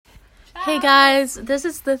Hey guys, this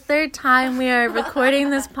is the third time we are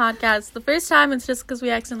recording this podcast. The first time it's just because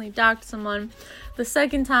we accidentally docked someone. The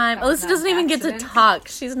second time, Alyssa doesn't even get to talk.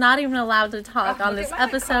 She's not even allowed to talk on this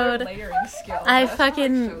episode. I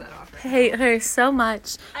fucking hate her so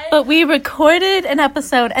much. But we recorded an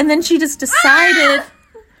episode and then she just decided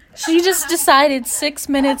 6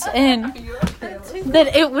 minutes in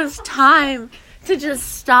that it was time to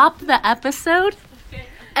just stop the episode.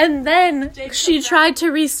 And then she tried to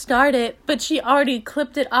restart it, but she already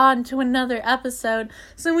clipped it on to another episode.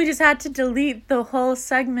 So we just had to delete the whole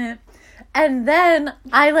segment. And then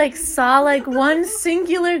I saw one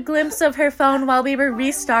singular glimpse of her phone while we were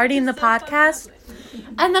restarting the podcast.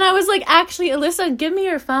 And then I was like, actually, Alyssa, give me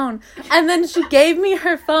your phone. And then she gave me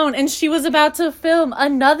her phone and she was about to film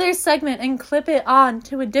another segment and clip it on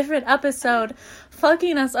to a different episode,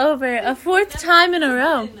 fucking us over a fourth time in a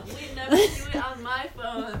row. We never do it on my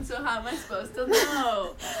phone, so how am I supposed to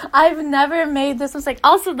know? I've never made this mistake.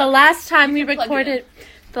 Also, the last time we recorded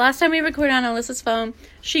on Alyssa's phone,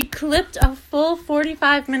 she clipped a full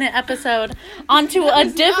 45-minute episode onto a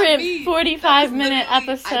different 45-minute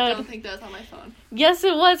episode. I don't think that was on my phone. Yes,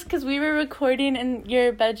 it was, because we were recording in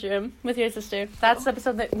your bedroom with your sister. That's the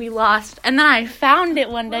episode that we lost. And then I found it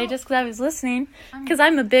one day just because I was listening, because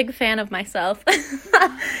I'm a big fan of myself. And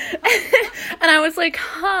I was like,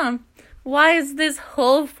 why is this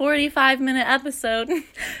whole 45-minute episode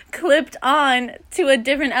clipped on to a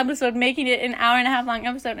different episode, making it an hour-and-a-half long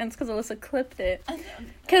episode? And it's because Alyssa clipped it.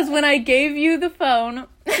 Because when I gave you the phone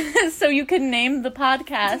so you could name the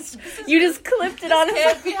podcast, you just clipped it on. This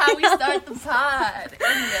can't be how we start the pod.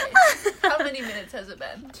 Anyway, how many minutes has it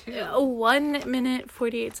been? 1 minute,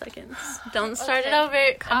 48 seconds. Don't start it over.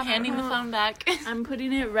 I'm handing the phone back. I'm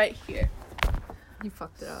putting it right here. You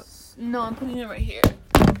fucked it up. No, I'm putting it right here.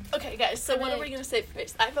 Okay, guys, so what are we going to say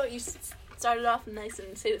first? I thought you started off nice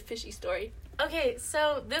and say the fishy story. Okay,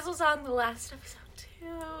 so this was on the last episode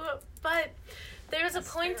too, but there was a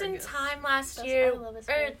point in time last year, or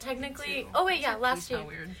technically, last year.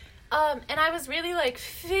 And I was really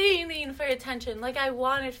feeling for attention. I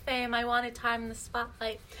wanted fame, I wanted time in the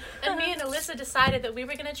spotlight. And me and Alyssa decided that we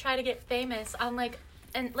were gonna try to get famous on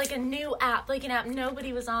a new app, an app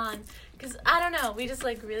nobody was on. Cause I don't know, we just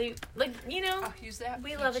really I'll use that.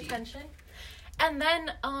 we love attention. And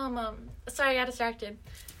then sorry, I got distracted.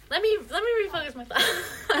 Let me refocus my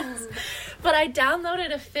thoughts. But I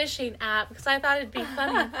downloaded a fishing app because I thought it'd be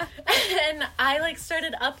funny. And I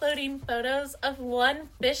started uploading photos of one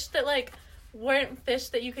fish that weren't fish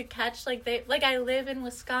that you could catch. I live in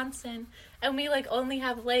Wisconsin and we only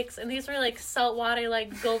have lakes, and these were saltwater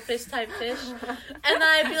goldfish type fish. And then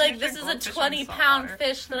I'd be this is a 20-pound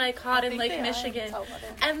fish that I caught in Lake Michigan.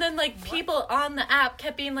 And then people on the app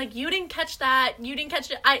kept being you didn't catch that, you didn't catch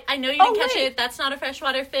it, I know you didn't catch it, that's not a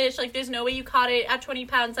freshwater fish, there's no way you caught it at 20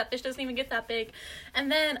 pounds, that fish doesn't even get that big.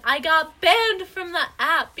 And then I got banned from the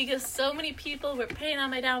app because so many people were preying on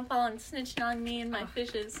my downfall and snitching on me and my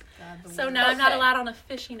fishes. So now I'm not allowed on a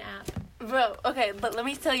fishing app. Bro, okay, but let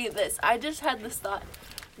me tell you this. I just had this thought.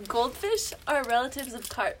 Goldfish are relatives of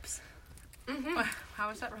carps. Mm-hmm.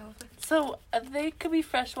 How is that relevant? So they could be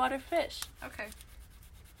freshwater fish. Okay.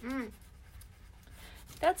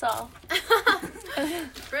 That's all.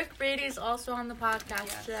 Brooke Brady's also on the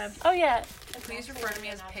podcast today. Oh, yeah. Please refer to me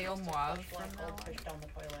as Pale Mauve from now on.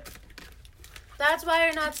 That's why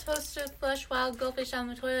you're not supposed to flush wild goldfish down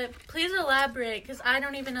the toilet. Please elaborate, because I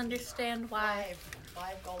don't even understand why.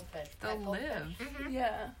 Live goldfish. They'll Pet goldfish. live. Mm-hmm.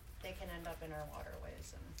 Yeah. They can end up in our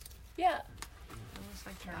waterways and Yeah.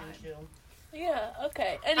 turn into. Yeah,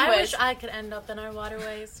 okay. I Anyways, wish I could end up in our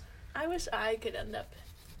waterways. I wish I could end up.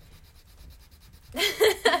 We're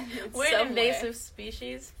an somewhere. invasive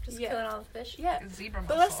species, just Yeah. killing all the fish. Yeah. Zebra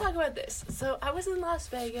But mussel. let's talk about this. So I was in Las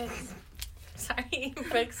Vegas. Sorry,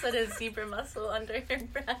 Brooke said a zebra mussel under her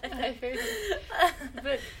breath. I heard it.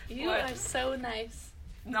 But you What? are so nice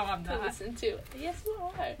No, I'm to not. listen to. Yes, you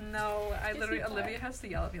are. No, I Yes, literally, you are. Olivia has to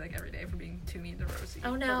yell at me every day for being too mean to Rosie.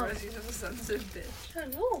 Oh, no. But Rosie's just a sensitive bitch. I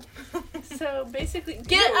know. So basically,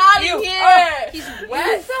 Get you- out of you- here! Oh, He's you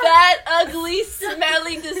wet. fat, ugly,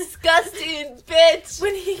 smelly, disgusting bitch.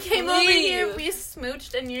 When he came over here, Leave. we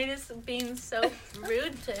smooched, and you're just being so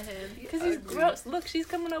rude to him. Because he's Ugly. gross. Look, she's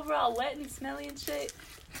coming over all wet and smelly and shit.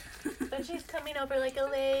 But she's coming over like a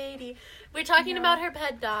lady. We're talking about her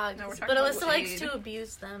pet dogs, No, we're but talking about Alyssa likes Jade. to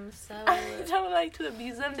abuse them, so... I don't like to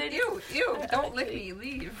abuse them. They just, Ew, don't lick me,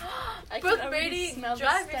 leave. I can Brooke already Brady, smell the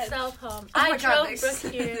drive stench. yourself home. Oh I my God, drove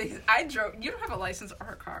Brooke here. I drove. You don't have a license or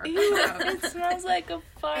a car. Ew, it smells like a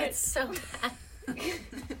fart. It's so bad.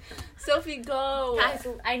 Sophie, go. Guys,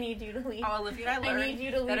 I need you to leave. Oh, Olivia and I I learned need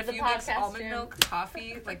you to that leave if the you mix podcast almond room. milk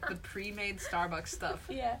coffee, like the pre-made Starbucks stuff,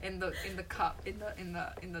 Yeah. in the cup, in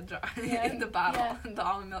the jar, Yeah. in the bottle, Yeah. the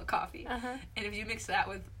almond milk coffee, Uh-huh. and if you mix that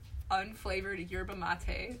with unflavored yerba mate,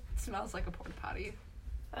 it smells like a porta potty.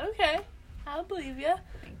 Okay. I'll believe you.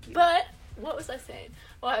 Thank you. But what was I saying?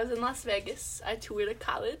 Well, I was in Las Vegas. I toured a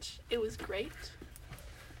college. It was great.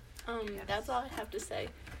 Yes. That's all I have to say.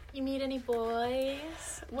 You meet any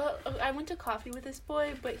boys? Well, I went to coffee with this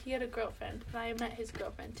boy, but he had a girlfriend, and I met his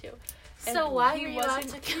girlfriend too. And So why he were you out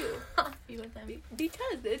wasn't to cute. coffee with them?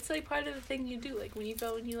 Because it's like part of the thing you do. Like when you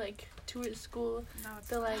go and you like tour the school, No, it's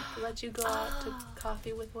they'll like let you go out to Oh.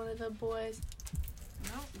 coffee with one of the boys,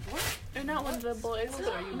 no. What? or not one of the boys. What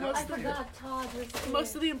are you Most I of the- forgot Todd was there.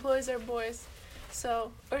 Most of the employees are boys.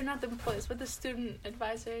 So, or not the employees, but the student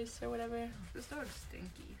advisors or whatever. This dog's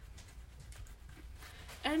stinky.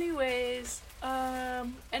 Anyways,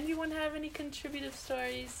 anyone have any contributive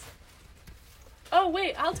stories? Oh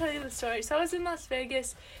wait, I'll tell you the story. So I was in Las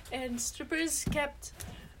Vegas, and strippers kept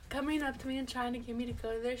coming up to me and trying to get me to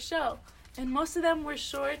go to their show. And most of them were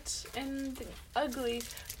short and ugly,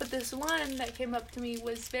 but this one that came up to me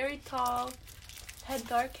was very tall, had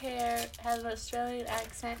dark hair, had an Australian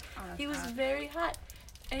accent. Oh, that's He was hot. very hot.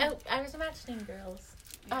 And Oh, I was imagining girls.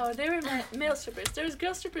 oh, they were male strippers. There was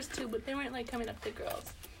girl strippers too, but they weren't like coming up to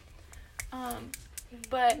girls.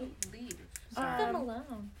 But Leave. Um, Leave them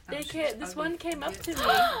alone. they she's can't. This ugly. one came up Get to me.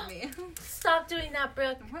 away from me. Stop doing that,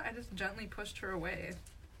 Brooke. What? I just gently pushed her away.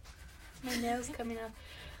 My nails coming out.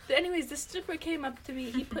 But anyways, the stripper came up to me.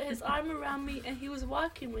 He put his arm around me and he was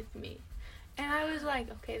walking with me. And I was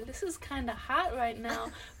like, okay, this is kind of hot right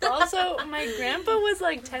now. But also, my grandpa was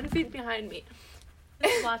like 10 feet behind me.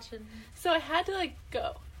 Just watching. So I had to like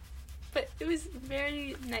go. But it was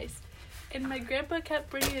very nice. And my grandpa kept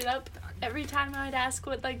bringing it up every time I'd ask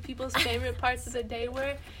what like people's favorite parts of the day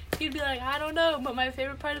were. He'd be like, I don't know, but my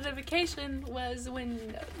favorite part of the vacation was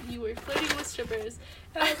when you were flirting with strippers.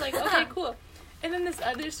 And I was like, okay, cool. And then this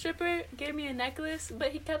other stripper gave me a necklace,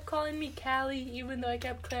 but he kept calling me Callie, even though I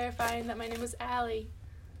kept clarifying that my name was Allie.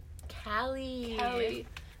 Callie. Callie.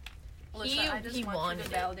 Melissa, I just he want you wanted to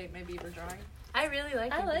it. validate my beaver drawing. I really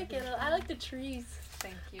like I it. like it. I like the trees.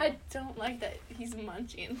 Thank you. I don't like that he's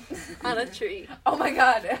munching on a tree. Oh my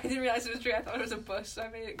god, I didn't realize it was a tree. I thought it was a bush, so I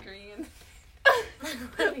made it green.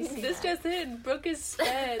 Let me see This that. just in. Brooke is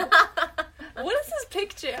fed. What is this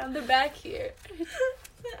picture on the back here?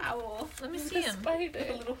 Owl. Let me It's see a him. spider.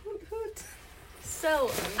 A little hoot hoot.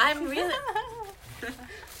 So, I'm really...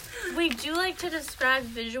 We do like to describe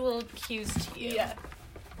visual cues to you. Yeah.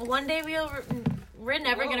 One day we're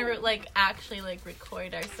never Whoa. gonna like actually like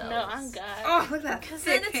record ourselves. No, I'm God. Oh, look at that. Because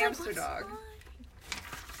Thick then it's hamster like, dog.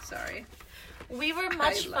 what's Sorry. we were I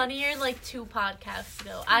much like- funnier like 2 podcasts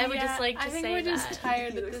ago. I would Yeah, just like to I think say we're just that.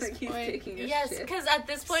 tired He at looks this like he's point. taking a Yes, shit. because at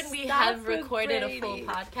this point we Stop have with recorded a full Brady.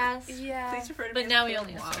 podcast. Yeah. Please refer to But me now as we Pale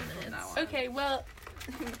only have Mom 10 from minutes. now on. Okay, well,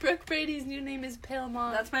 Brooke Brady's new name is Pale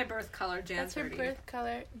Mom. That's my birth color, Jan That's her 30. birth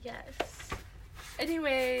color. Yes.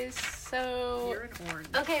 Anyways, so You're an orange.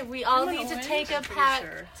 Okay, we all I'm an need to orange. take a I'm pretty pact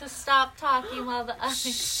sure. to stop talking while the other's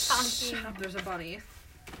Shut talking. up, there's a bunny.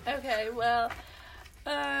 okay, well,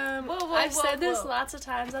 whoa, I've whoa, said this whoa. lots of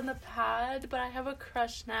times on the pod, but I have a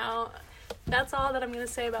crush now. That's all that I'm gonna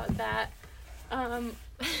say about that.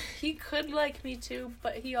 He could like me too,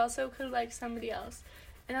 but he also could like somebody else,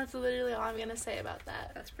 and that's literally all I'm gonna say about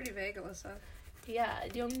that. That's pretty vague, Alyssa. Yeah,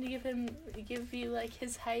 do you want me to give you like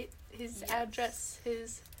his height, his Yes. address,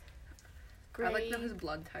 his grade? I'd like to know his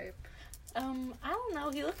blood type. I don't know.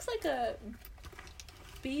 He looks like a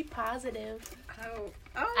B positive.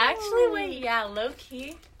 Oh. Actually, wait, yeah, low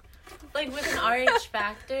key. Like with an RH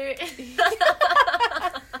factor.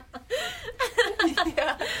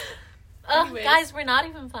 Yeah. Ugh, Anyways. guys, we're not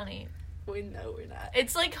even funny. We know we're not.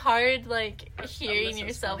 It's like hard, like hearing Alyssa's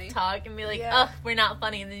yourself funny. talk and be like, Yeah. ugh, we're not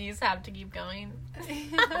funny, and then you just have to keep going.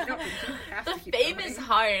 You don't have The to keep fame going. is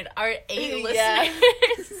hard. Our 8 Yeah.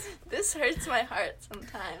 listeners. This hurts my heart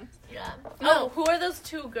sometimes. Yeah. No. Oh, who are those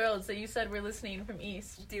 2 girls that you said were listening from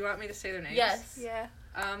East? Do you want me to say their names? Yes. Yeah.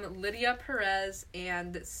 Lydia Perez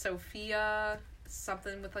and Sophia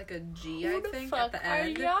something with like a G, Who I the think, fuck at the are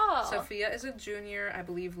end. y'all? Sophia is a junior. I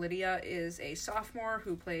believe Lydia is a sophomore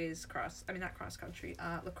who plays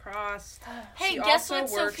lacrosse. Hey, She guess also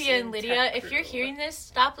what, works Sophia in and Lydia? tech If you're crew. hearing this,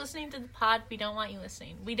 stop listening to the pod. We don't want you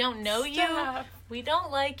listening. We don't know you. Stop. We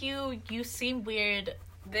don't like you. You seem weird.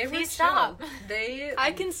 They were Please chill. stop.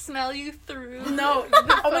 I can smell you through. No.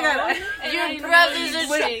 the Oh my God. phone, and Your I know brothers you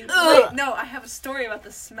are stink. Wait, no, I have a story about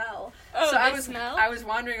the smell. Oh, so they smell? I was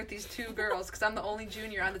wandering with these two girls because I'm the only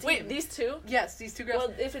junior on the team. Wait, these two? Yes, these two girls.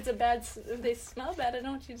 Well, if it's if they smell bad, I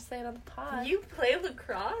don't want you to say it on the pod. You play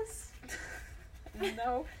lacrosse?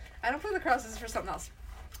 No, I don't play lacrosse. This is for something else.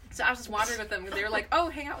 So I was just wandering with them. They were like, "Oh,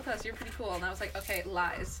 hang out with us. You're pretty cool." And I was like, "Okay,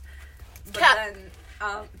 lies." But Cap. then,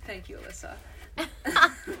 thank you, Alyssa.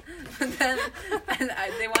 But then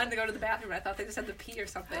they wanted to go to the bathroom. And I thought they just had to pee or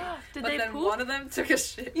something. Did but they then poop? one of them took a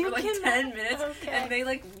shit You for like cannot- 10 minutes. Okay. And they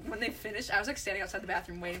when they finished, I was like standing outside the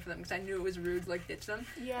bathroom waiting for them because I knew it was rude to like ditch them.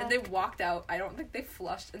 Yeah. And they walked out. I don't think they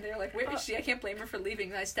flushed. And they were like, "Where is she? I can't blame her for leaving."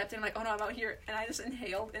 And I stepped in like, "Oh no, I'm out here." And I just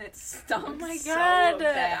inhaled and it stunk. Oh my so God.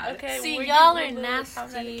 bad. Okay. See, we're y'all gonna are move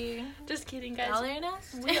already. nasty. Just kidding, guys. Y'all are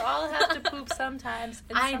nasty. We all have to poop sometimes.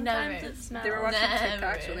 And I sometimes never. it smells. They were watching Never.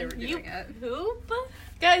 TikToks when they were You doing it. poop?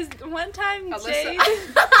 Guys, one time Alyssa. Jade.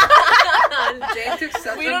 Jay took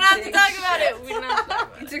such We a don't have to big talk about shit. it. We don't have to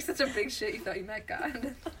talk You about took such a big shit you thought you met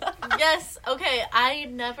God. Yes, okay, I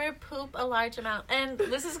never poop a large amount. And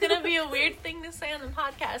this is going to be a weird thing to say on the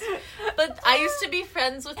podcast. But I used to be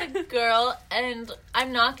friends with a girl, and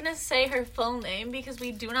I'm not going to say her full name because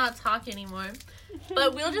we do not talk anymore.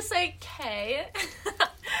 But we'll just say Kay.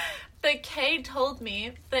 But Kay told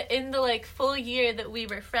me that in the, like, full year that we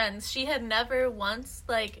were friends, she had never once,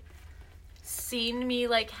 like, seen me,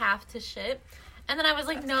 like, have to shit. And then I was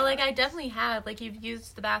like, That's no, hot. like, I definitely have. Like, you've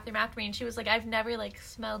used the bathroom after me. And she was like, I've never, like,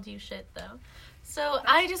 smelled you shit, though. So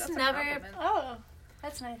I just That's a never, compliment. Oh,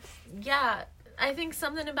 that's nice. yeah. I think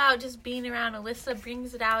something about just being around Alyssa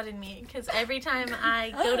brings it out in me. Because every time I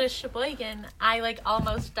go to Sheboygan, I, like,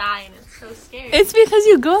 almost die. And it's so scary. It's because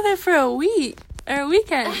you go there for a week or a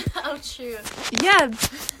weekend. Oh, true. Yeah.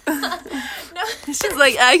 No. She's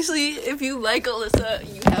like, actually, if you like Alyssa,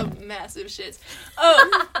 you have massive shits.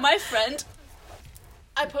 Oh, my friend.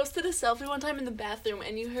 I posted a selfie one time in the bathroom,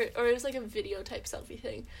 and you heard, or it was like a video type selfie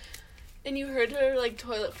thing, and you heard her like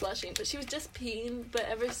toilet flushing, but she was just peeing. But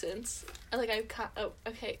ever since, I can't. Oh,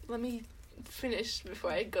 okay. Let me finish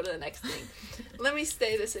before I go to the next thing. Let me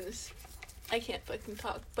say this in this. I can't fucking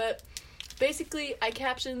talk, but basically, I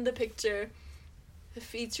captioned the picture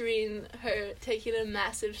featuring her taking a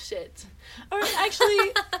massive shit. Or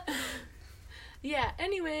actually, yeah,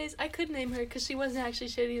 anyways, I could name her because she wasn't actually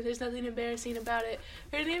shitty. There's nothing embarrassing about it.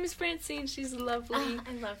 Her name is Francine. She's lovely.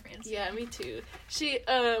 I love Francine. Yeah, me too. She,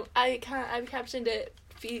 I captioned it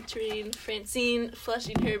featuring Francine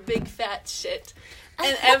flushing her big fat shit.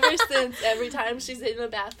 And ever since, every time she's in the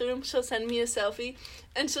bathroom, she'll send me a selfie,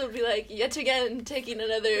 and she'll be like, yet again, taking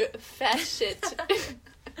another fat shit.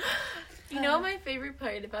 You know what my favorite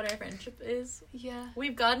part about our friendship is? Yeah.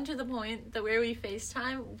 We've gotten to the point that where we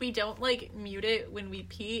FaceTime, we don't, like, mute it when we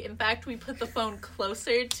pee. In fact, we put the phone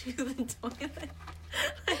closer to the toilet.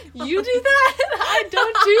 You do that? I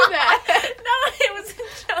don't do that. No, it was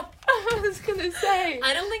a joke. I was gonna say.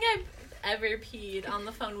 I don't think I've ever peed on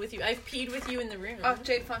the phone with you. I've peed with you in the room. Oh,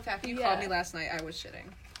 Jade, fun fact. You Yeah. called me last night. I was shitting.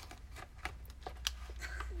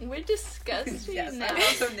 We're disgusting Yes, now. I'm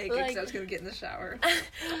also naked because Like- I was going to get in the shower.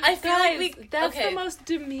 I feel Guys, like we... that's okay. the most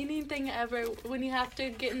demeaning thing ever when you have to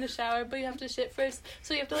get in the shower, but you have to shit first,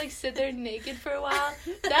 so you have to, like, sit there naked for a while.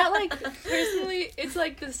 That, like, personally, it's,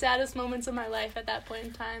 like, the saddest moments of my life at that point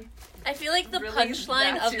in time. I feel like the Really?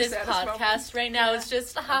 punchline That's of your this saddest podcast moment? right now is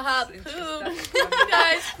just, haha, That's poop. interesting. You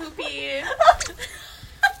guys, poopy.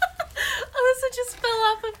 Alyssa just fell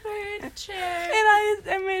off of her chair. And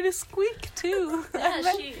I made a squeak, too. Yeah,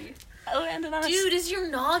 she... I landed on Dude, is your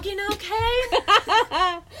noggin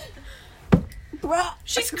okay? Bro.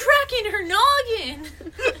 She's cracking her noggin.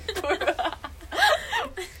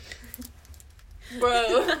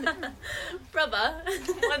 Bro. Brother.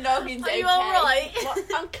 My noggin's Are okay. you alright?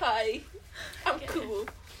 I'm okay. I'm Okay. cool.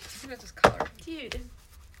 Look at this color. Dude,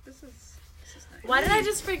 This is nice. why did I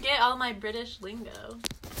just forget all my British lingo?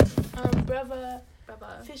 Brother,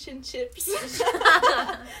 Brother. fish and chips.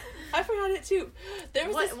 I forgot it too. There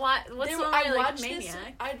was this. What's there, the I like watched maniac? this.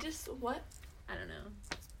 I just what? I don't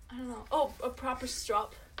know. I don't know. Oh, a proper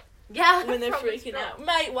strop Yeah. when they're probably freaking strop. out.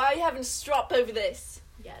 Mate, why are you having strop over this?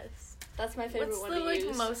 Yes. That's my favorite What's one the to like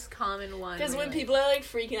use. most common one? Because where, when like- people are like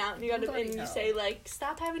freaking out, and you gotta Bloody and you hell. say like,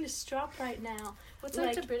 "Stop having a strop right now." what's like-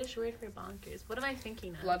 like the British word for bonkers? What am I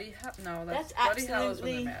thinking of? Bloody hell. No, That's bloody hell is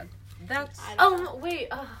when absolutely- they're mad. That's. I don't know. Wait.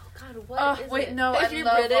 Oh God. What Oh, is wait, it? no. If I you're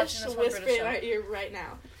love British, watching this one whisper British in our show. ear right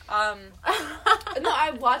now. Um, No,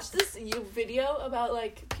 I watched this video about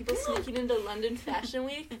like people sneaking into London Fashion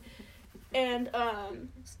Week, and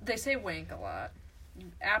they say wank a lot.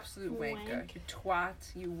 absolute wanker. Wank. You twat,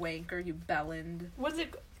 you wanker, you bellend. What's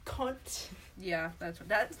it? Cunt. Yeah, that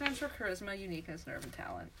stands for charisma, uniqueness, nerve, and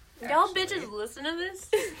talent. Y'all actually. bitches listen to this?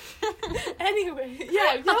 Anyway,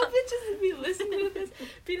 yeah, y'all bitches would be listening to this,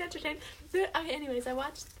 being entertained. So, okay, anyways, I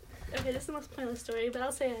watched. Okay, this is the most pointless story, but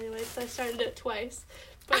I'll say it anyways. So I started it twice,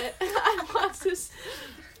 but I watched this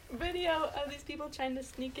video of these people trying to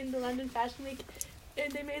sneak into London Fashion Week,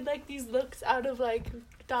 and they made like these looks out of like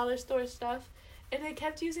dollar store stuff, and they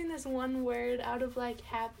kept using this one word out of like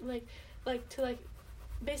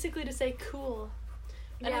basically to say cool.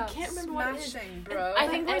 And I can't remember what it is. Smashing, bro. I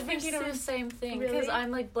think they're Ever thinking of the since- same thing Really? because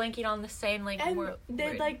I'm like blanking on the same like And word.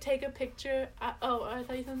 they'd like take a picture. I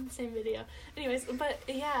thought you sent the same video. Anyways, but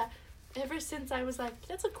yeah, ever since I was like,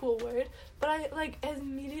 that's a cool word. But I like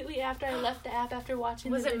immediately after I left the app after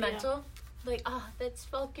watching Was the it video. mental? Like, that's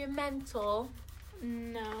fucking mental.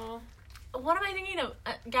 No. What am I thinking of?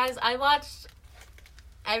 Guys, I watched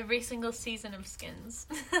every single season of Skins.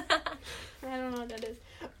 I don't know what that is.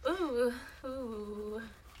 Ooh.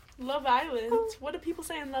 Love Island. What do people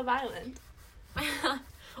say in Love Island?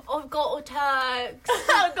 I've got a text.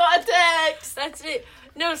 I've got a text. That's it.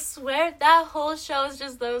 No, swear that whole show is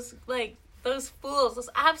just those fools, those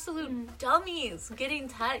absolute dummies getting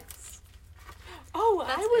texts. Oh,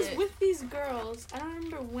 That's I was it. with these girls. I don't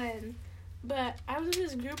remember when, but I was with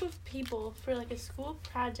this group of people for like a school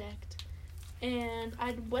project, and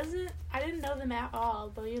I didn't know them at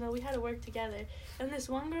all, but we had to work together. And this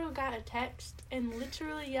one girl got a text and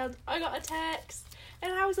literally yelled, "I got a text!"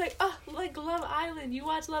 And I was like, "Oh, like Love Island? You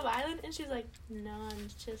watch Love Island?" And she's like, "No, I'm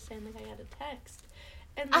just saying like I got a text."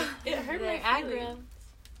 And like, it hurt my They're feelings. aggro.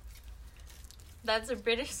 That's a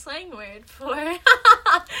British slang word for... Sorry,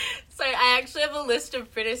 I actually have a list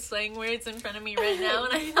of British slang words in front of me right now,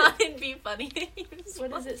 and I thought it'd be funny to use What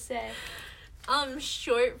one. does it say?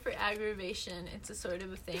 Short for aggravation. It's a sort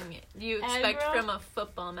of a thing you expect Aggro? from a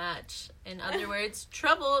football match. In other words,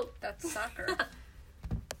 trouble. That's soccer.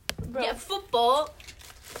 Bro, Yeah, football.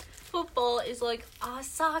 Football is like,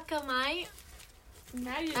 soccer, mate.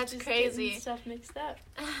 now you're That's just crazy. getting stuff mixed up.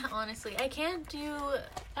 Honestly, I can't do...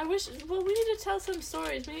 I wish. Well, we need to tell some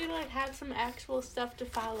stories. We need to have some actual stuff to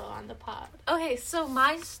follow on the pod. Okay, so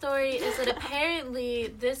my story is that apparently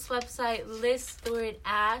this website lists the word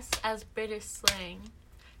ass as British slang.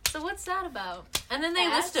 So what's that about? And then they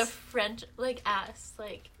list a Ass? French, like ass,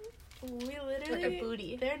 like We literally.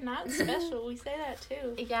 booty. They're not special. We say that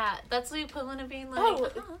too. Yeah, that's the equivalent of being like, Oh,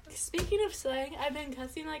 speaking of slang, I've been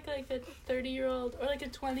cussing like a 30-year-old or like a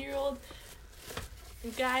 20-year-old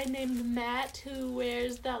guy named Matt who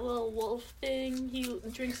wears that little wolf thing. He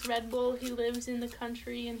drinks Red Bull. He lives in the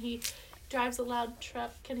country and he drives a loud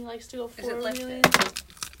truck and he likes to go Is it four-wheeling.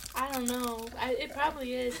 I don't know. It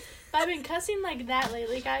probably is. But I've been cussing like that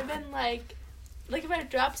lately. Like I've been like if I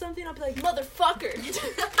drop something, I'll be like, "Motherfucker!"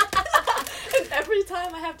 And every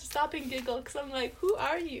time I have to stop and giggle because I'm like, "Who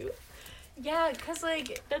are you?" yeah, because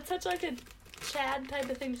like, That's such like a Chad type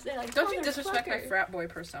of thing to say. Like, Don't you disrespect my "Motherfucker." frat boy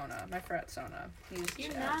persona. My frat-sona. He's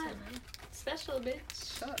You're Chad. not special, bitch.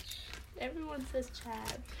 Such. Everyone says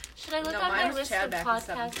Chad. should I look No, at mine my was list Chad of back in podcast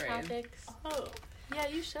 7th grade. topics? Oh, yeah,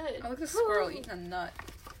 you should. Oh, look at this squirrel eating a nut.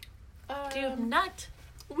 Dude, nut.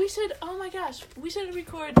 We should. Oh my gosh, we should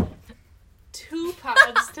record 2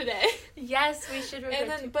 pods today. Yes, we should record And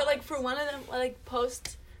then, two but like pods. for one of them, like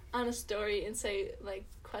post on a story and say like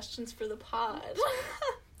questions for the pod.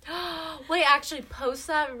 Wait, actually, post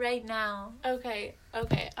that right now. Okay.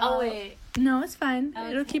 Oh, wait. No, it's fine.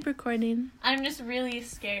 Okay. It'll keep recording. I'm just really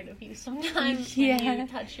scared of you sometimes Yeah. when you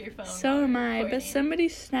touch your phone. So while am we're I. But recording.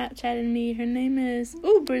 somebody's Snapchatting me. Her name is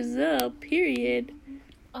Brazil. Period.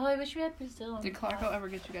 Oh, I wish we had Brazil. on Did the Clarko pod. ever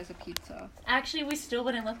get you guys a pizza? Actually, we still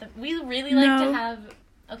wouldn't let them. We really like No. to have.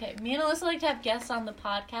 Okay, me and Alyssa like to have guests on the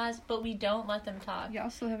podcast, but we don't let them talk. Y'all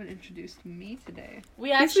still haven't introduced me today. We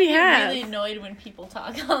Yes, actually we get have. really annoyed when people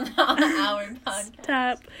talk on our podcast.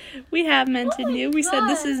 Stop. We have mentioned Oh my you. We said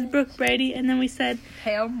this is gosh. Brooke Brady, and then we said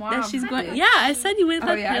Pale Mom. that she's going. Yeah, I said you went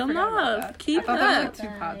Oh, with yeah, I Pale forgot about Mauve. that. Keep I thought that up. was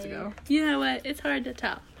like 2 pods ago. You know what? It's hard to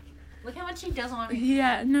tell. Look at what she does on her.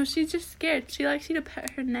 Yeah, no, she's just scared. She likes you to pet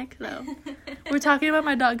her neck, though. We're talking about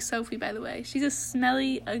my dog, Sophie, by the way. She's a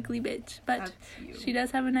smelly, ugly bitch, but That's you. she does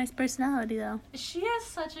have a nice personality, though. She has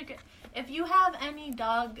such a good. If you have any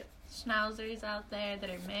dog schnauzers out there that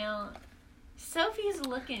are male, Sophie's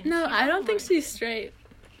looking. No, She's I don't think smart. she's straight.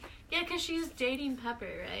 Yeah, because she's dating Pepper,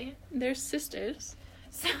 right? They're sisters.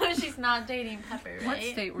 So she's not dating Pepper, right? What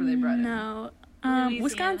state were they bred in? No. Louisiana.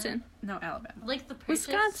 Wisconsin. No, Alabama. Like the purchase.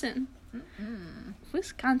 Wisconsin. Mm.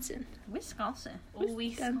 Wisconsin. Wisconsin.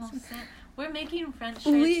 Wisconsin. We're making French shirts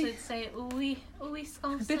Oui. that say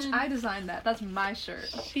Wisconsin. Bitch, I designed that. That's my shirt.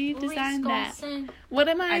 She designed that. Wisconsin. What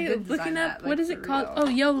am I I did design looking that, up? like, What is for it called? real. Oh,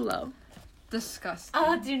 YOLO. Disgusting.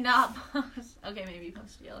 Oh, do not post. Okay, maybe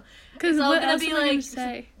post yellow. Because It's all what gonna else be am I gonna like-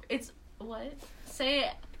 say? It's what? Say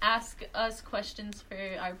ask us questions for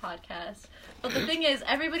our podcast. But the thing is,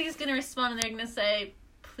 everybody's gonna respond and they're gonna say,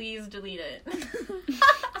 please delete it.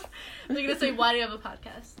 They're gonna say, why do you have a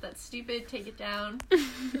podcast? That's stupid, take it down.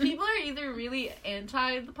 People are either really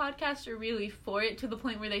anti the podcast or really for it to the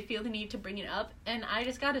point where they feel the need to bring it up. And I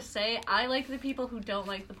just gotta say, I like the people who don't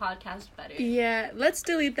like the podcast better. Yeah, let's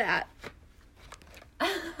delete that.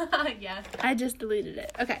 Yeah. I just deleted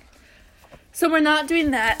it. Okay. So we're not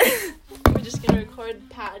doing that. We're just gonna record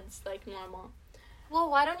pads like normal. Well,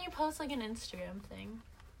 why don't you post like an Instagram thing?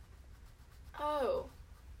 Oh.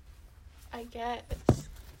 I guess.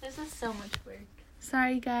 This is so much work.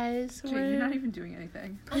 Sorry, guys. Dude, you're not even doing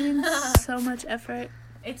anything. putting so much effort.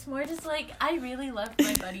 It's more just like, I really love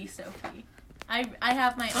my buddy Sophie. I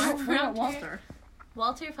have my arm Where around Walter? her.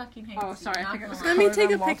 Walter fucking hates Oh, sorry, you, I not think it was- gonna Let me Colored take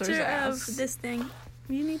a on Walter's picture ass. of this thing.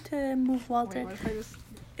 You need to move Walter. Wait, what if I just...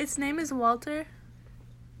 Its name is Walter.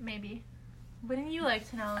 Maybe. Wouldn't you like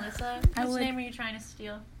to know, Alyssa? I Whose would. name are you trying to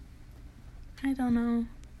steal? I don't know.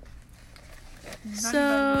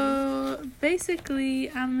 So basically,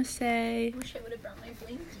 I'm gonna say I wish I would have brought my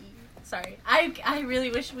blinky. Sorry. I really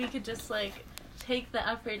wish we could just, like, take the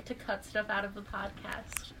effort to cut stuff out of the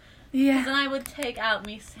podcast. yeah. Then I would take out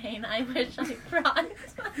me saying, I wish I brought.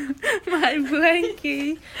 My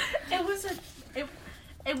blankie. It was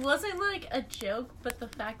it wasn't like a joke, but the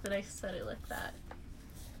fact that I said it like that,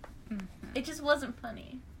 it just wasn't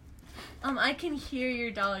funny. I can hear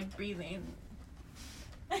your dog breathing.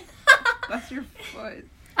 That's your foot.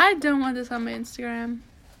 I don't want this on my Instagram.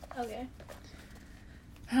 Okay.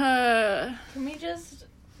 Uh, Can we just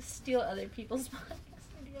steal other people's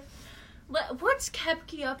podcast ideas? What's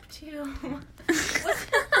Kepke up to? What's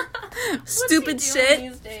Stupid he doing shit.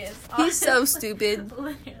 these days? He's so Honestly. stupid.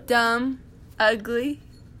 Literally. Dumb. Ugly.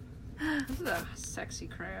 This is a sexy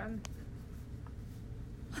crayon.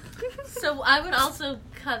 So I would also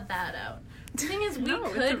cut that out. The thing is, we No,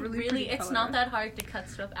 it's a could really really, pretty it's color. not that hard to cut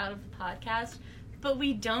stuff out of the podcast, but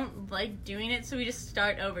we don't like doing it, so we just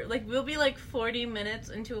start over. Like, we'll be like 40 minutes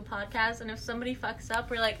into a podcast, and if somebody fucks up,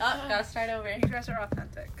 we're like, oh, gotta start over. You guys are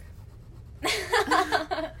authentic.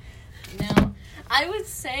 No. I would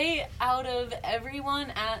say out of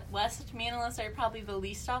everyone at West, me and Alyssa are probably the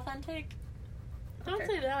least authentic. Don't Okay.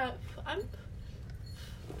 say that.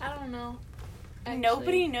 I don't know. Actually.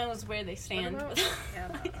 Nobody knows where they stand. What about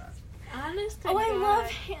Hannah? Honest to Oh, I God. love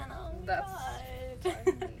Hannah. Oh my That's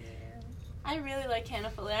God. I really like Hannah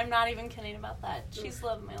Fuller. I'm not even kidding about that. She's the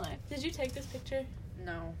love of my life. Did you take this picture?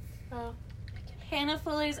 No. Oh. Hannah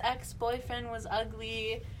Fuller's ex-boyfriend was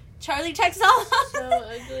ugly. Charlie Texall. So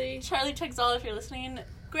ugly. Charlie Texall, if you're listening,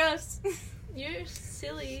 gross. You're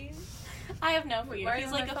silly. I have no Wait, fear. why are you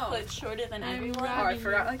He's on like my a phone? foot shorter than I'm everyone. Oh, I robbing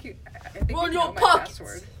forgot. you. Like you, I think Well, you your know my pockets.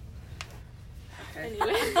 password. Okay.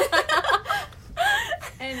 Anyway.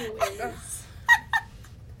 Anyways.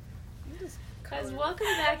 Guys, welcome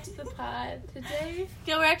back to the pod. Today,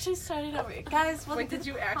 Yeah, we're actually starting over. Guys, welcome Wait, to did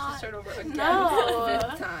you the actually pod. start over again? No. For the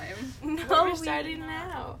fifth time. No, we're we starting did not.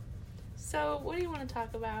 now. So, what do you want to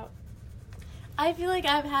talk about? I feel like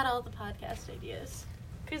I've had all the podcast ideas.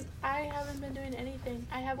 Because I haven't been doing anything.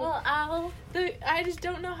 I have Well, I just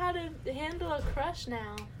don't know how to handle a crush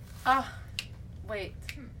now. Ah, wait.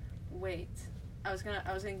 I was gonna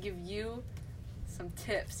give you some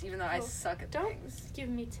tips, even though I Oh, suck at Don't things. give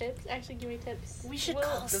me tips. Actually, give me tips. we should We'll-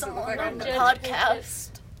 call Does it look someone like on I'm the judge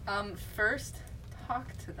podcast. First,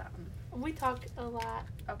 talk to them. We talk a lot.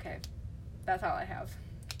 Okay, that's all I have.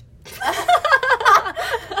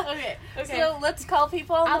 Okay. Okay. So let's call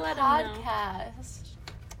people on I'll the let 'em know. podcast.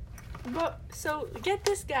 But so get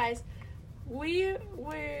this, guys. We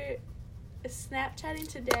were Snapchatting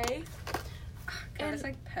today. Can I And- just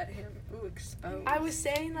like pet him? Ooh, exposed. I was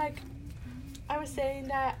saying that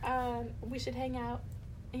we should hang out,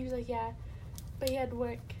 and he was like, yeah, but he had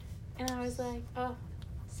work, and I was like, oh,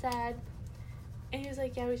 sad, and he was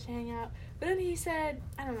like, yeah, we should hang out, but then he said,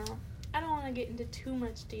 I don't know, I don't want to get into too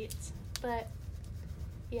much dates, but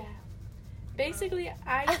yeah, basically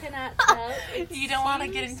I cannot tell. You don't want to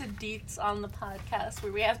get into deets on the podcast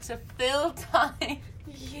where we have to fill time.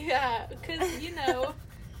 Yeah, because you know,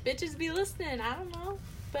 bitches be listening. I don't know,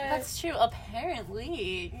 but That's true.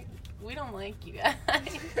 Apparently, we don't like you guys. Are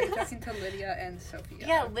you talking to Lydia and Sophia?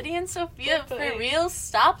 Yeah, Lydia and Sophia, for Definitely. real,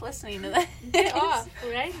 stop listening to this. get off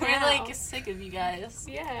right We're now. like sick of you guys.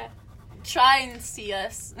 Yeah. Try and see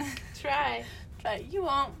us. Try. Try. You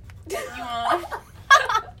won't. You won't.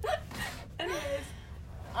 Anyways.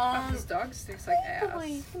 This dog stinks like ass.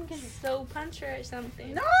 So punch her or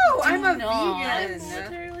something. No, I'm a not. I'm vegan.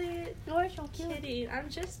 literally You're so cute. kidding. I'm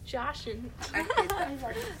just joshing. I hate that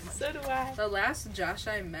person. So do I. The last Josh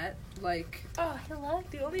I met, like, Oh, I love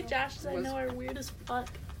The only Joshes I Was- know are weird as fuck.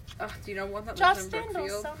 do you know one that Josh lives in Standal's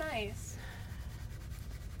Brookfield? so nice.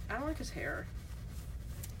 I don't like his hair.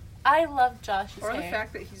 I love Josh's Or the hair.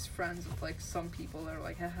 fact that he's friends with, like, some people that are,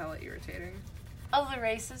 like, hella irritating. Oh, the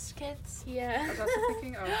racist kids? I Yeah. was also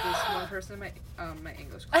thinking of this one person in my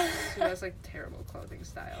English class who has, like, terrible clothing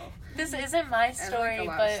style. This isn't my And, story, like, a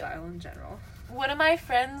lot of but style in general. one of my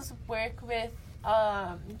friends work with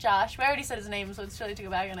Josh. We already said his name, so it's silly to go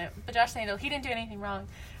back on it. But Josh Sandel, he didn't do anything wrong.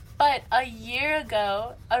 But a year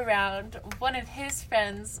ago, around, one of his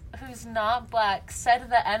friends, who's not black, said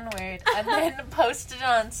the N-word and then posted it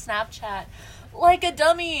on Snapchat like a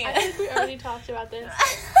dummy. I think we already talked about this.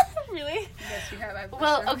 Really? Yes, you have. I've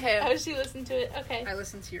Well, listened. okay. Oh, she listened to it. Okay. I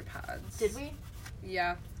listened to your pods. Did we?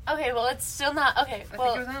 Yeah. Okay, well, it's still not... Okay, I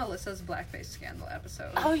well... think it was on Alyssa's Blackface Scandal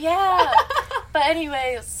episode. Oh, yeah. But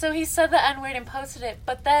anyway, so he said the N-word and posted it,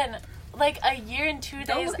 but then, like, a year and 2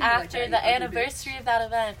 Don't days look at me like after that, you the ugly anniversary of that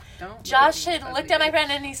event, Don't Josh look at me, had ugly looked at my bitch.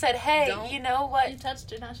 friend and he said, hey, Don't- you know what? You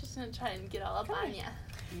touched her. Now she's gonna try and get all up on ya.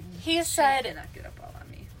 He She said, cannot get up all on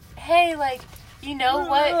me. hey, like, you know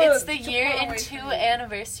what it's the Get year far and away 2 from me.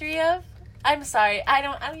 anniversary of? I'm sorry, I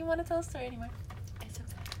don't even want to tell the story anymore. It's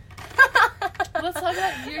okay. Let's talk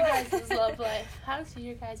about your guys' love life. How's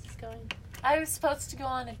your guys' going? I was supposed to go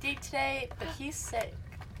on a date today, but he's sick.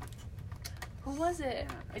 Who was it?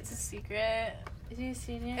 It's a secret. Is he a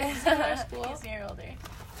senior? Is he in our school? He's a year older.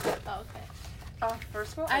 Oh, okay.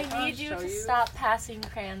 First of all, I wanna need you show to stop passing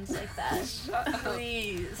crayons like that. Shut up.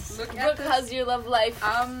 Please. Look Brooke, at this. how's your love life?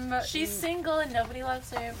 She's single and nobody loves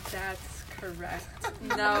her. That's correct. Me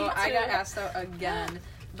No, I got too. asked out again,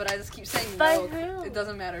 but I just keep saying By no. who? It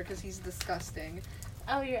doesn't matter because he's disgusting.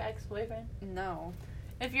 Oh, your ex-boyfriend. No,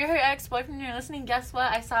 If you're her ex-boyfriend and you're listening, guess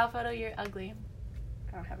what? I saw a photo, you're ugly.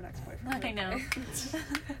 I don't have an ex-boyfriend. I know.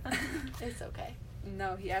 okay? It's okay.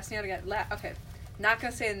 No, he asked me out again. Okay, not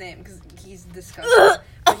gonna say the name because he's disgusting.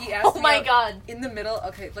 But he asked Oh me my out god. in the middle.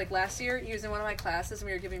 Okay, like last year, he was in one of my classes and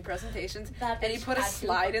we were giving presentations, That and he bitch put a had to.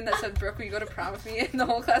 slide in that said, "Brooke, will you go to prom with me?" And the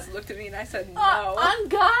whole class looked at me and I said, "No." On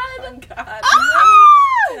God! On God. Ah!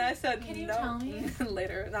 And I said, Can you no. tell me?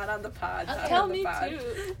 Later, not on the pod. not Tell on the me pod.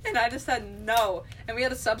 too. And I just said no. And we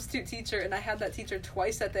had a substitute teacher, and I had that teacher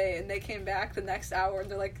twice that day, and they came back the next hour, and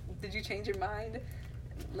they're like, "Did you change your mind?"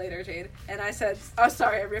 Later, Jade. And I said, "Oh,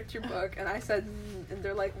 sorry, I ripped your book." And I said, and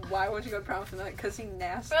they're like, "Why won't you go to prom with me?" Like, "Cause he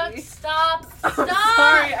nasty." Brooke, stop. I'm Stop.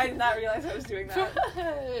 sorry, I did not realize I was doing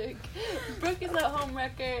that. Brooke is a home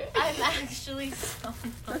wrecker. I'm actually so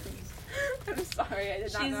I'm sorry, I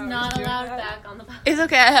did not She's know I was not doing allowed that. back on the pod. It's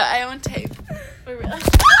okay. I own tape. For real.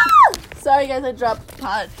 Sorry, guys. I dropped the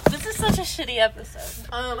pod. This is such a shitty episode.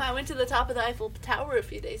 I went to the top of the Eiffel Tower a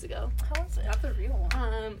few days ago. How was it? Not the real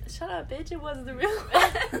one. Shut up, bitch. It wasn't the real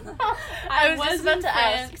one. I was just in about to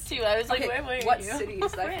France. ask too. I was like, Okay, where were what you? city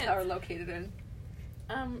is that France. tower located in?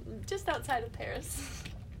 Just outside of Paris.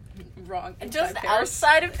 Wrong. Just Inside Paris.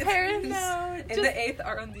 outside of Paris? No, In just the 8th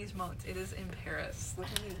arrondissement. It is in Paris. Let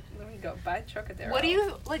me go. By Trocadero. What do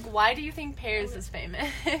you like? Why do you think Paris is famous?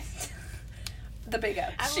 The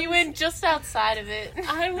baguette. She went just outside of it.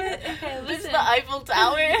 I went. Okay, This is listen. the Eiffel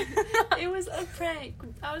Tower. It was a prank.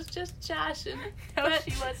 I was just joshing. No, But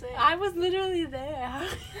she wasn't. I was literally there. How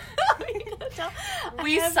are you gonna tell? I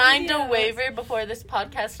We have signed a videos. waiver before this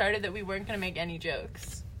podcast started that we weren't going to make any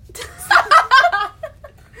jokes.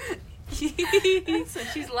 So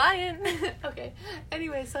she's lying. Okay.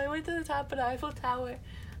 Anyway, so I went to the top of the Eiffel Tower.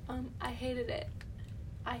 I hated it.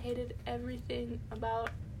 I hated everything about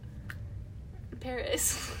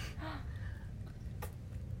Paris.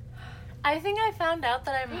 I think I found out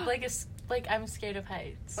that I'm I'm scared of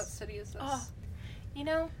heights. What city is this? Oh. You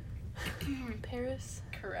know? Paris.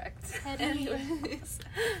 Correct. Anyways,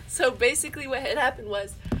 so basically what had happened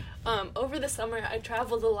was, over the summer I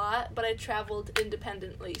traveled a lot, but I traveled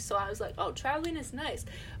independently. So I was like, oh, traveling is nice.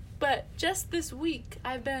 But just this week,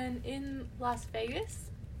 I've been in Las Vegas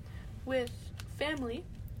with family.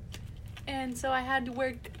 And so I had to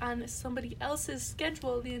work on somebody else's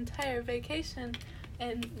schedule the entire vacation.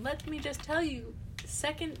 And let me just tell you,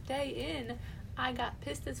 second day in, I got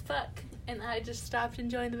pissed as fuck. And I just stopped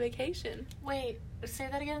enjoying the vacation. Wait, say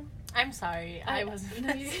that again? I'm sorry. I was.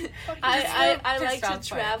 No, you- Just I the like pissed to off part.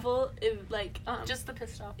 travel if like Just the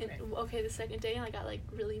pissed off. Part. okay, the second day I got like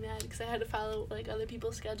really mad because I had to follow like other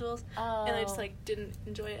people's schedules Oh. and I just like didn't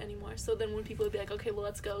enjoy it anymore. So then when people would be like, okay, well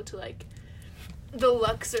let's go to like the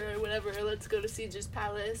Luxor or whatever, or let's go to Caesar's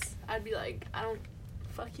Palace, I'd be like, I don't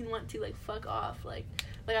fucking want to, like, fuck off. Like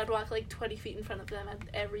I'd walk like 20 feet in front of them at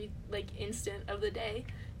every like instant of the day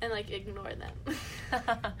and like ignore them.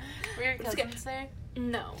 Were your cousins there?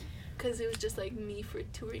 No, because it was just like me for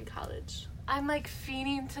touring college. I'm like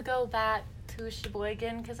fiending to go back to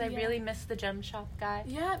Sheboygan because I Yeah. really miss the gem shop guy.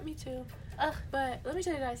 Yeah, me too. Ugh. But let me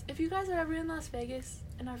tell you guys, if you guys are ever in Las Vegas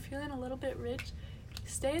and are feeling a little bit rich,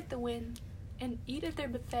 stay at the Wynn and eat at their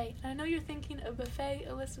buffet. And I know you're thinking a buffet,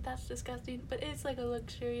 Alyssa, that's disgusting, but it's like a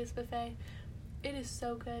luxurious buffet. It is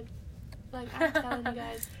so good. Like, I'm telling you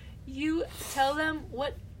guys, you tell them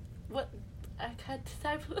what I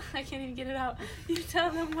can't even get it out. You tell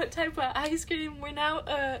them what type of ice cream. We're now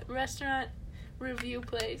a restaurant review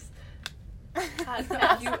place.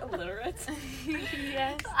 Podcast. You illiterate.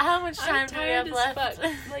 Yes. How much time I'm do we tired have as left?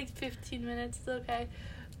 fuck. Like 15 minutes, it's okay.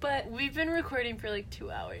 But We've been recording for like 2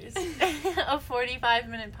 hours. A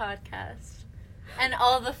 45-minute podcast. And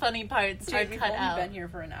all the funny parts Dude, are we've cut only out. been here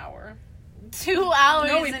for an hour. 2 hours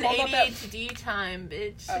No, we in pulled up that- ADHD time,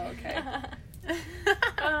 bitch. Oh, okay.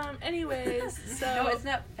 anyways, so No, it's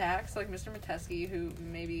not facts. Like, Mr. Metesky, who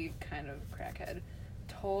may be kind of crackhead,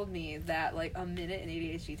 told me that, like, a minute in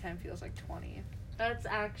ADHD time feels like 20. That's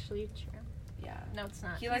actually true. Yeah. No, it's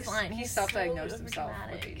not. He, He's like, lying. he He's self-diagnosed so himself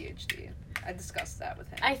with overdramatic. ADHD. I discussed that with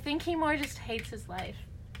him. I think he more just hates his life.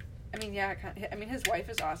 I mean, yeah, I mean, his wife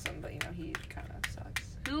is awesome, but, you know, he kind of sucks.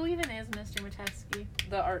 Who even is Mr. Metesky?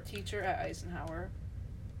 The art teacher at Eisenhower.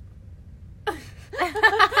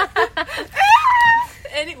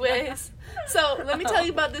 Anyways, so let me tell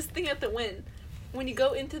you about this thing at the Wynn. When you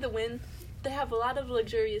go into the Wynn, they have a lot of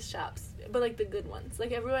luxurious shops, but like the good ones.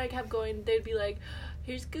 Like everywhere I kept going, they'd be like,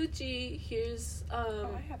 "Here's Gucci, here's Oh,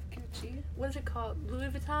 I have Gucci. what is it called? Louis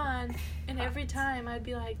Vuitton." And every time I'd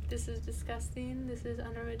be like, "This is disgusting. This is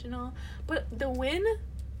unoriginal." But the Wynn,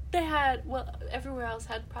 they had, well, everywhere else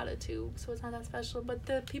had Prada too, so it's not that special. But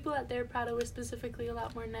the people at their Prada were specifically a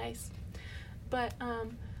lot more nice. But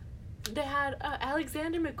they had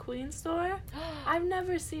Alexander McQueen store. I've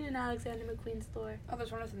never seen an Alexander McQueen store. Oh,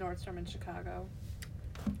 there's one at the Nordstrom in Chicago.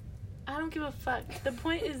 I don't give a fuck. The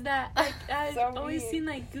point is that like, I've So always mean. seen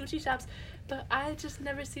like Gucci shops, but I just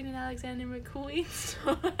never seen an Alexander McQueen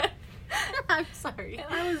store. I'm sorry.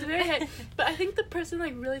 And I was very hyped. But I think the person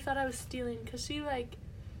like really thought I was stealing because she like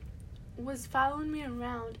was following me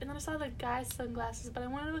around, and then I saw the guy's sunglasses, but I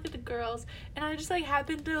wanted to look at the girls, and I just like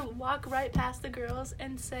happened to walk right past the girls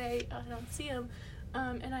and say, "Oh, I don't see them."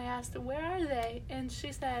 And I asked her, "Where are they?" And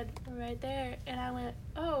she said, "Right there." And I went,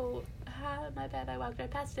 "Oh, my bad, I walked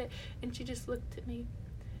right past it." And she just looked at me.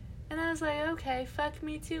 And I was like, "Okay, fuck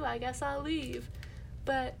me too, I guess I'll leave."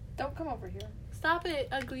 But Don't come over here. stop it,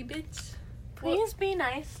 ugly bitch. Please be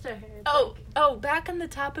nice to her. Oh, back on the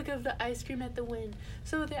topic of the ice cream at the Wynn.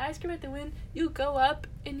 So the ice cream at the Wynn, you go up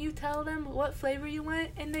and you tell them what flavor you want,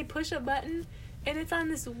 and they push a button, and it's on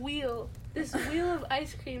this wheel of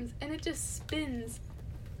ice creams, and it just spins.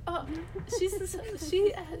 Oh, she is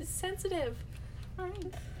sensitive.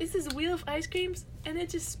 It's this wheel of ice creams, and it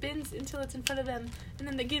just spins until it's in front of them, and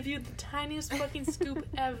then they give you the tiniest fucking scoop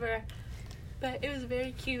ever. But it was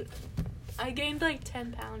very cute. I gained like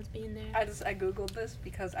 10 pounds being there. I googled this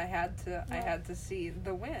because I had to see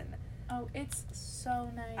the Wynn. Oh, it's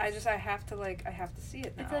so nice. I have to see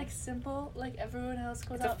it now. It's like simple, like everyone else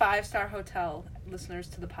goes It's a out. 5-star hotel, listeners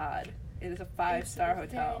to the pod. It is a 5-star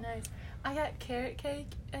It's hotel. Very nice. I got carrot cake,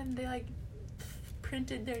 and they like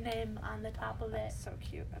printed their name on the top of it. So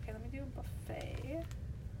cute. Okay, let me do buffet.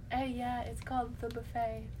 Yeah, it's called the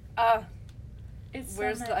buffet. It's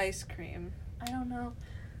Where's so nice. the ice cream? I don't know,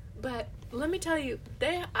 but let me tell you,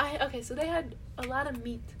 so they had a lot of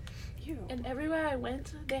meat, Ew. and everywhere I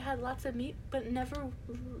went, they had lots of meat, but never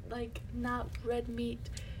like not red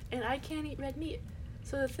meat, and I can't eat red meat.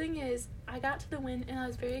 So the thing is, I got to the Wynn, and I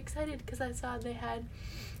was very excited because I saw they had.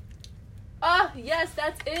 Oh yes,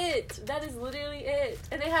 that's it. That is literally it.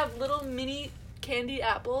 And they have little mini candy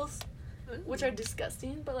apples, which are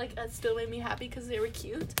disgusting, but like that still made me happy because they were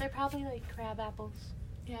cute. They're probably like crab apples.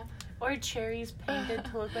 Yeah. Or cherries painted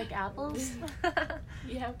to look like apples.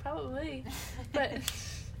 Yeah, probably. But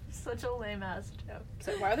Such a lame ass joke.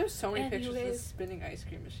 So why are there so many pictures of Anyways. this spinning ice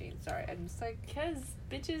cream machine? Sorry, I'm just like because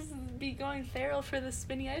bitches be going feral for the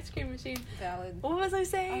spinning ice cream machine. valid. What was I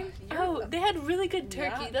saying? You're They had really good turkey.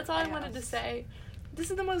 not That's all I wanted to ass. say. This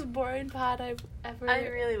is the most boring pod I've ever. I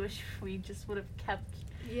really wish we just would have kept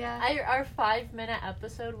Yeah. Our 5-minute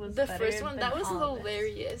episode was The better first one, than that was all of this.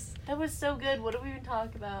 hilarious. That was so good. What did we even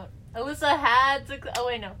talk about? Alyssa had to... Oh,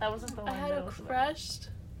 wait, no. That wasn't the one. I had that a was the- crush.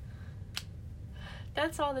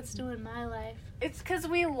 That's all that's doing my life. It's because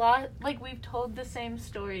we lost... Like, we've told the same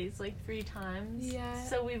stories, like, 3 times. Yeah.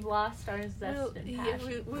 So we've lost our zest and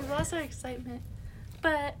passion. We've lost our excitement.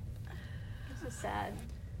 But This is sad.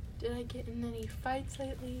 did I get in any fights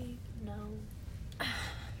lately? No.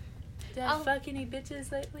 Did I Oh. fuck any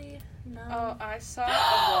bitches lately? No. Oh, I saw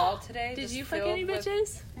a wall today. Did just you fuck filled any with-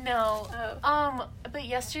 bitches? No. Oh. But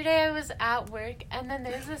yesterday I was at work, and then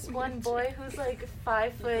there's this one boy who's like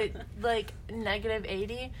 5 foot, like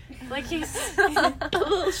 -80. Like he's A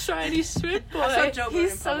little shiny sweet boy. I saw Joe Rogan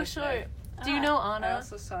he's so public short. today. Do you know I Anna?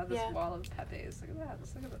 also saw this Yeah. wall of Pepe's. Look at that.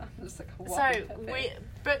 Just look at that. Just like a wall Sorry, of Pepe. wait,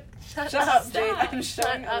 but Shut up, stop. Jade. I'm Shut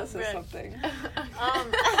showing up, Alyssa Brooke. something.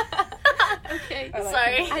 Okay. I like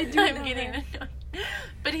Sorry, him. I do I'm know getting her. annoyed.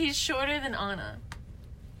 But he's shorter than Anna.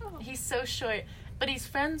 Oh. He's so short. But he's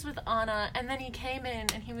friends with Anna, and then he came in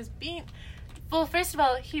and he was being... Well, first of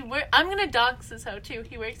all, I'm gonna dox this hoe too.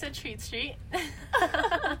 He works at Treat Street.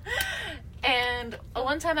 And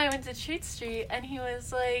one time I went to Treat Street and he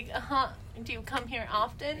was like, do you come here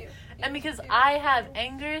often? And because I have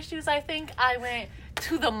anger issues, I think, I went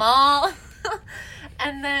to the mall.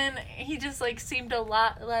 And then he just, like, seemed a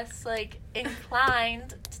lot less, like,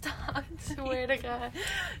 inclined to talk to me. Swear to God.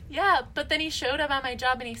 Yeah, but then he showed up at my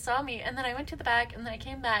job and he saw me. And then I went to the back and then I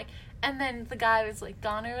came back. And then the guy was, like,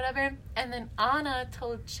 gone or whatever. And then Anna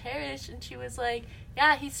told Cherish and she was like,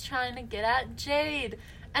 yeah, he's trying to get at Jade.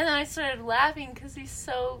 And then I started laughing because he's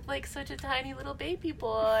so, like, such a tiny little baby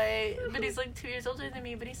boy. But he's, like, 2 years older than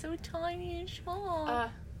me. But he's so tiny and small.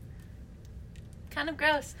 Kind of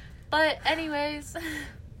gross. But anyways,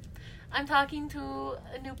 I'm talking to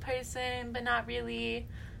a new person, but not really.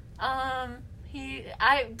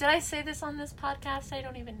 Did I say this on this podcast? I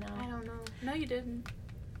don't even know. I don't know. No, you didn't.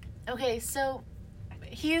 Okay, so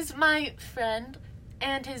he's my friend,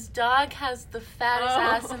 and his dog has the fattest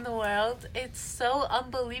ass in the world. It's so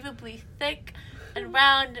unbelievably thick and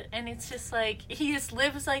round, and it's just like, he just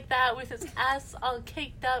lives like that with his ass all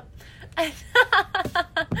caked up.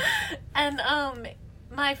 And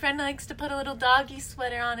my friend likes to put a little doggy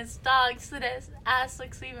sweater on his dog so that his ass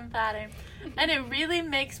looks even fatter. And it really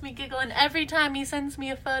makes me giggle, and every time he sends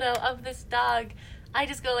me a photo of this dog, I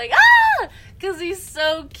just go like, ah! Because he's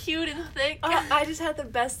so cute and thick. I just had the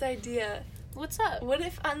best idea. What's up? What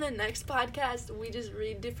if on the next podcast we just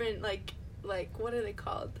read different, like what are they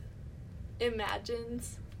called?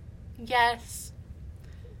 Imagines. Yes.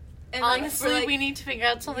 And Honestly, we need to figure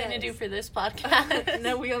out something to do Yes. for this podcast.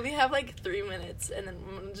 No, we only have like 3 minutes, and then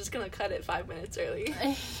I'm just gonna cut it 5 minutes early.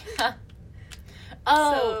 Yeah.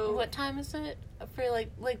 Oh, So- what time is it? For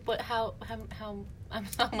like what? How? I'm.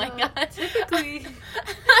 Oh my god.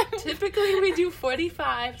 Typically we do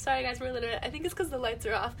 45. Sorry guys, we're illiterate. I think it's because the lights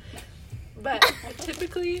are off. But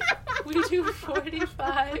typically we do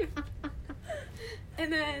 45.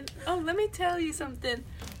 And then, let me tell you something.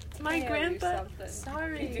 My Yeah, do grandpa. something.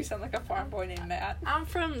 Sorry. You do sound like a farm boy named Matt. I'm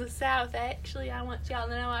from the South. Actually, I want y'all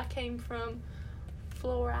to know I came from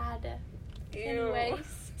Florida. Ew.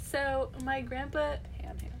 Anyways, so my grandpa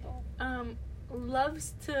Panhandle.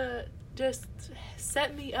 loves to just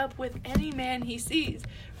set me up with any man he sees,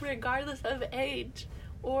 regardless of age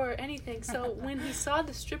or anything. So when he saw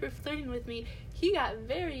the stripper flirting with me, he got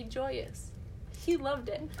very joyous. He loved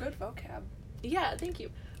it. Good vocab. Yeah, thank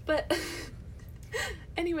you. But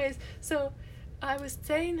anyways, so I was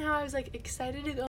saying how I was like excited to go